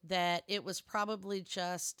that it was probably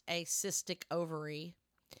just a cystic ovary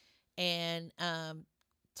and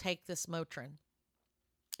take this Motrin.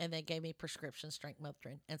 And they gave me prescription strength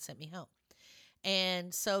Motrin and sent me home.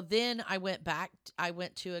 And so then I went back. I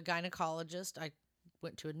went to a gynecologist. I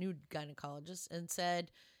went to a new gynecologist and said,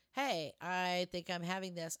 hey, I think I'm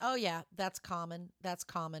having this. Oh, yeah, that's common. That's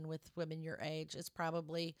common with women your age. It's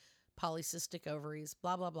probably polycystic ovaries,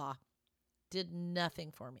 blah, blah, blah. Did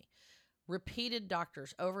nothing for me. Repeated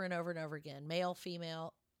doctors over and over and over again, male,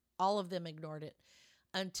 female, all of them ignored it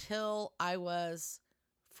until I was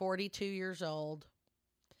 42 years old.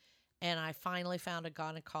 And I finally found a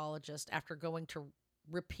gynecologist after going to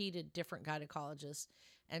repeated different gynecologists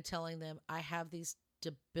and telling them I have these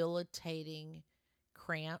debilitating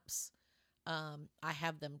cramps. I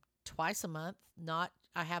have them twice a month.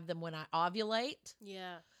 I have them when I ovulate.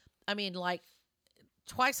 Yeah. I mean, like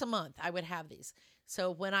twice a month I would have these. So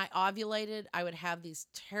when I ovulated, I would have these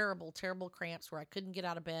terrible, terrible cramps where I couldn't get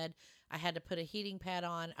out of bed. I had to put a heating pad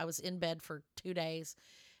on. I was in bed for 2 days.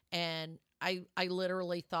 And I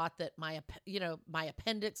literally thought that my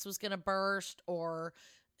appendix was going to burst or,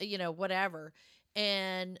 whatever.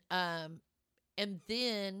 And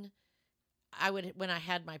then when I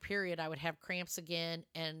had my period, I would have cramps again.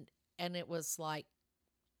 And it was like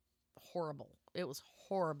horrible. It was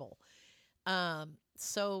horrible.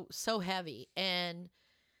 So heavy. And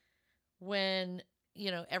when,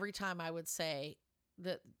 every time I would say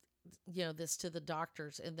that, this to the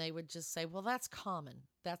doctors, and they would just say, well, that's common.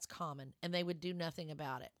 That's common. And they would do nothing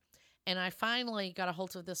about it. And I finally got a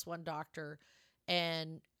hold of this one doctor,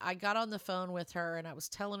 and I got on the phone with her, and I was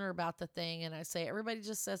telling her about the thing. And I say, everybody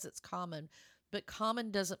just says it's common, but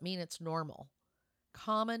common doesn't mean it's normal.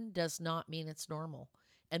 Common does not mean it's normal.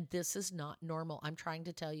 And this is not normal. I'm trying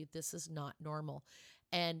to tell you, this is not normal.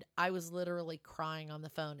 And I was literally crying on the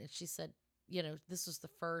phone. And she said, this was the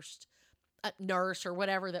first nurse or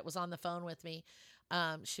whatever that was on the phone with me.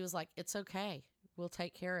 She was like, it's okay. We'll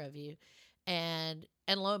take care of you. And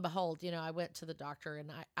lo and behold, I went to the doctor,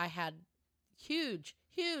 and I had huge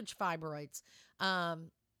fibroids,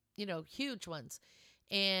 huge ones.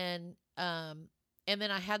 And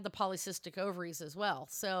then I had the polycystic ovaries as well.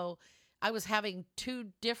 So I was having 2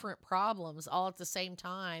 different problems all at the same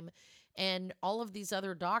time. And all of these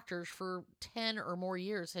other doctors for 10 or more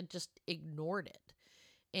years had just ignored it.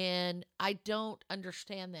 And I don't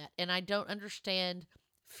understand that. And I don't understand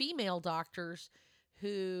female doctors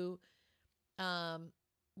who,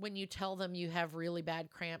 when you tell them you have really bad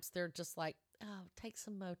cramps, they're just like, oh, take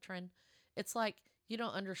some Motrin. It's like, you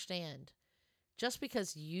don't understand. Just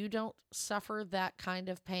because you don't suffer that kind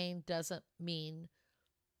of pain doesn't mean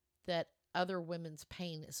that other women's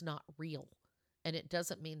pain is not real. And it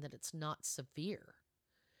doesn't mean that it's not severe.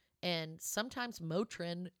 And sometimes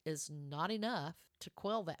Motrin is not enough to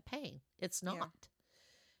quell that pain. It's not.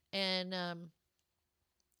 Yeah. And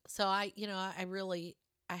so I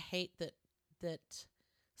hate that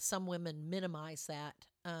some women minimize that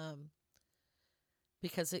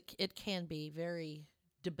because it can be very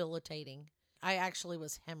debilitating. I actually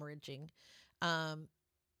was hemorrhaging.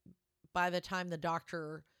 By the time the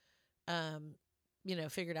doctor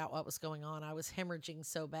figured out what was going on, I was hemorrhaging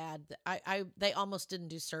so bad that they almost didn't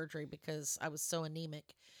do surgery because I was so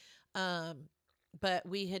anemic. But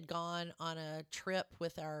we had gone on a trip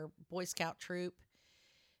with our Boy Scout troop,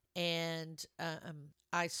 and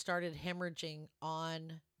I started hemorrhaging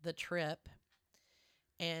on the trip,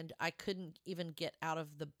 and I couldn't even get out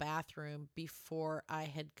of the bathroom before I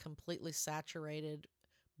had completely saturated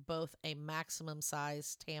both a maximum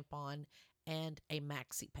size tampon and a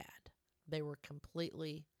maxi pad. They were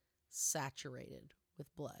completely saturated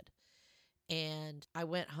with blood. And I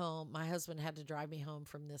went home. My husband had to drive me home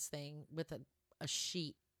from this thing with a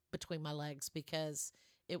sheet between my legs because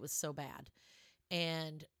it was so bad.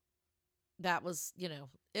 And that was,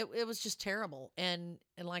 it was just terrible. And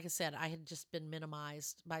like I said, I had just been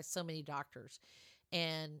minimized by so many doctors,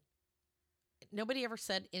 and nobody ever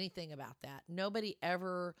said anything about that. Nobody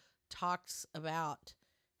ever talks about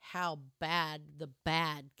how bad the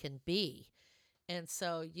bad can be. And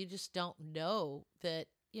so you just don't know that,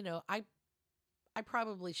 I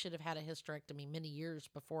probably should have had a hysterectomy many years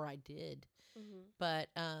before I did. Mm-hmm. But,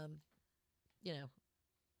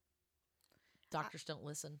 doctors don't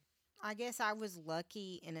listen. I guess I was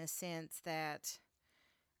lucky in a sense that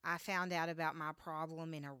I found out about my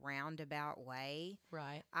problem in a roundabout way.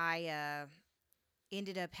 Right. I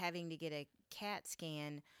ended up having to get a CAT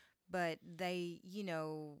scan, but they,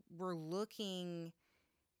 were looking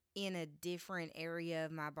in a different area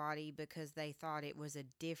of my body because they thought it was a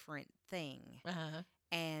different thing. Uh-huh.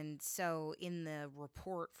 And so in the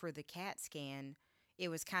report for the CAT scan, it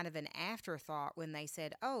was kind of an afterthought when they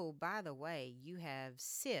said, "Oh, by the way, you have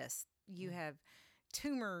cysts, you have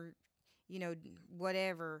tumor,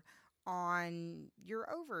 whatever on your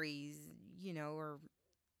ovaries, or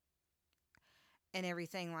and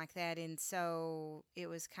everything like that." And so it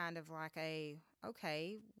was kind of like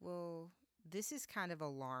okay, well, this is kind of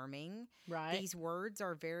alarming. Right. These words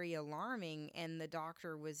are very alarming. And the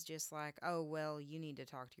doctor was just like, "Oh, well, you need to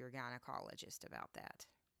talk to your gynecologist about that."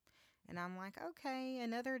 And I'm like, okay,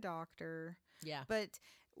 another doctor. Yeah. But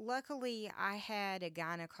luckily, I had a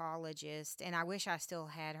gynecologist, and I wish I still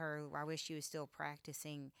had her. I wish she was still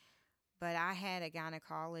practicing. But I had a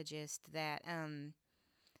gynecologist that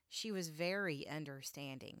she was very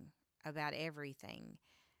understanding about everything.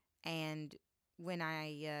 And when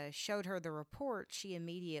I showed her the report, she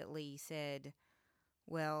immediately said,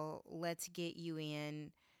 "Well, let's get you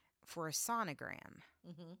in for a sonogram."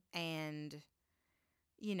 Mm-hmm. And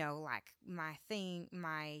like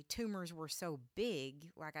my tumors were so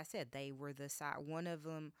big. Like I said, they were the size. One of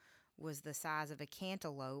them was the size of a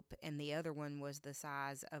cantaloupe, and the other one was the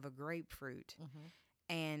size of a grapefruit. Mm-hmm.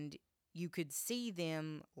 And you could see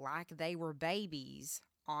them like they were babies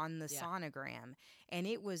on the sonogram. And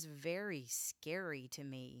it was very scary to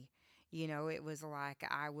me. It was like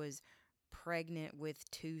I was pregnant with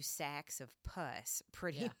 2 sacks of pus,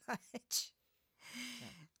 pretty much. Yeah.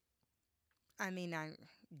 I mean, I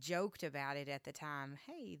joked about it at the time.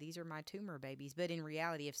 Hey, these are my tumor babies. But in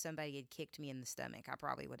reality, if somebody had kicked me in the stomach, I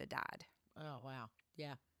probably would have died. Oh, wow.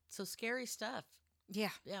 Yeah. So scary stuff.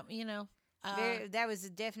 Yeah. Yeah. That was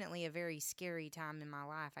definitely a very scary time in my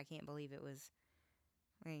life. I can't believe it was.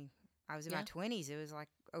 I was in my 20s. It was like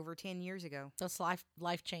over 10 years ago. That's life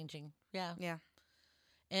changing. Yeah. Yeah.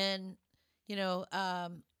 And,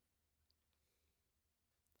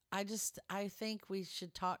 I think we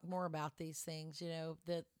should talk more about these things,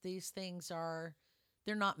 that these things they're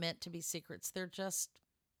not meant to be secrets. They're just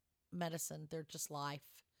medicine. They're just life.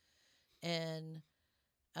 And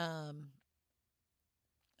I'm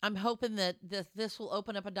hoping that this will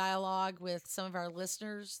open up a dialogue with some of our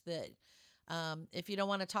listeners that if you don't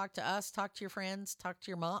want to talk to us, talk to your friends, talk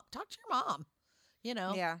to your mom.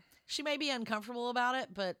 Yeah. She may be uncomfortable about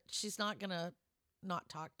it, but she's not going to not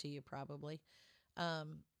talk to you probably.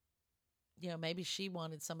 Maybe she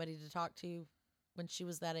wanted somebody to talk to when she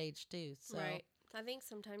was that age too. So. Right. I think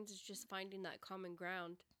sometimes it's just finding that common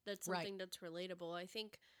ground. That's something that's relatable. I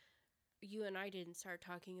think you and I didn't start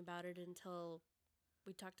talking about it until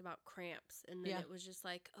we talked about cramps. And then it was just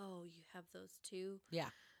like, oh, you have those too? Yeah.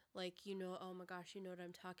 Like, oh my gosh, you know what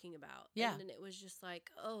I'm talking about. Yeah. And then it was just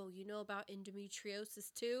like, oh, you know about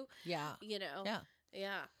endometriosis too? Yeah. Yeah.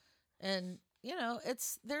 Yeah. And,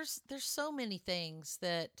 there's so many things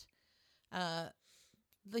that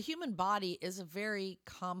the human body is a very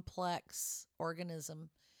complex organism,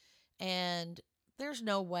 and there's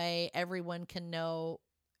no way everyone can know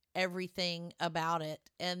everything about it.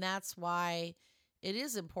 And that's why it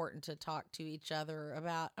is important to talk to each other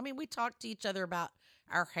about, we talk to each other about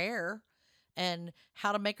our hair and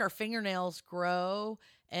how to make our fingernails grow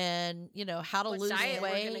and, how to what lose diet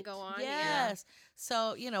weight. We're gonna go on. Yes. Yeah.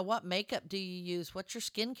 So, what makeup do you use? What's your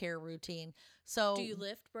skincare routine? So do you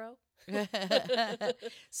lift, bro?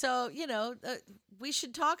 So, we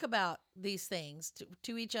should talk about these things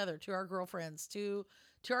to each other, to our girlfriends, to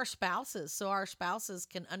our spouses, so our spouses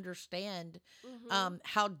can understand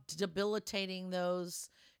how debilitating those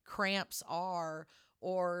cramps are,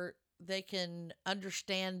 or they can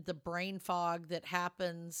understand the brain fog that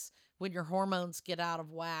happens when your hormones get out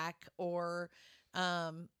of whack, or,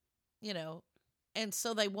 and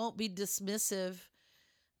so they won't be dismissive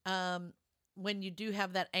when you do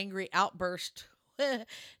have that angry outburst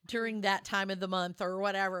during that time of the month or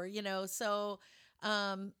whatever, so,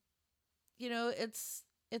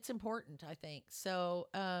 it's important, I think. So,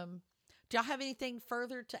 do y'all have anything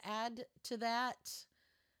further to add to that?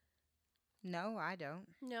 No, I don't.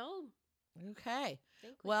 No. Okay. I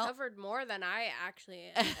think we covered more than I actually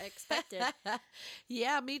expected.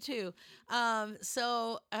 Yeah, me too.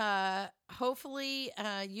 So hopefully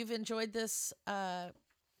you've enjoyed this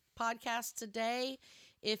podcast today.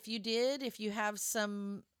 If you did, if you have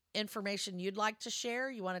some information you'd like to share,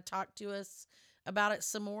 you want to talk to us about it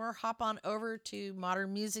some more, hop on over to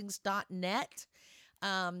modernmusings.net.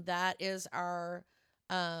 That is our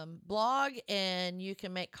blog, and you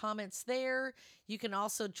can make comments there. You can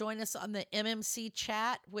also join us on the MMC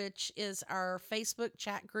chat, which is our Facebook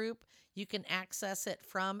chat group. You can access it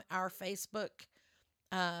from our Facebook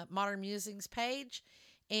Modern Musings page.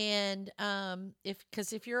 And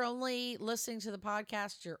if you're only listening to the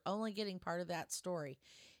podcast, you're only getting part of that story.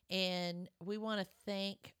 And we want to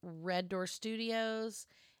thank Red Door Studios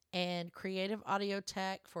and Creative Audio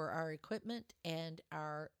Tech for our equipment and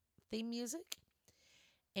our theme music.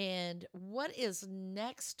 And what is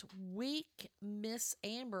next week, Miss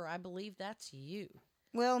Amber? I believe that's you.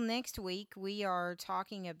 Well, next week we are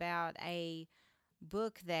talking about a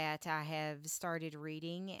book that I have started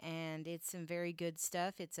reading, and it's some very good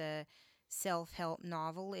stuff. It's a self-help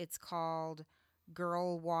novel. It's called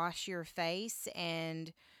Girl Wash Your Face,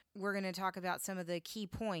 and we're going to talk about some of the key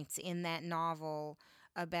points in that novel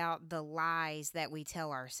about the lies that we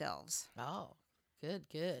tell ourselves. Oh,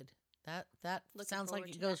 good. That sounds like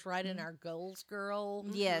it goes right in our goals girl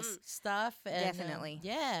stuff. And, definitely.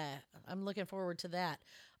 Yeah, I'm looking forward to that.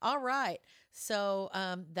 All right. So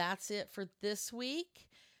that's it for this week.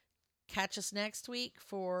 Catch us next week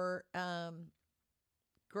for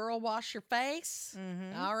Girl Wash Your Face.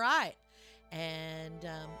 Mm-hmm. All right. And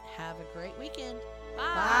have a great weekend.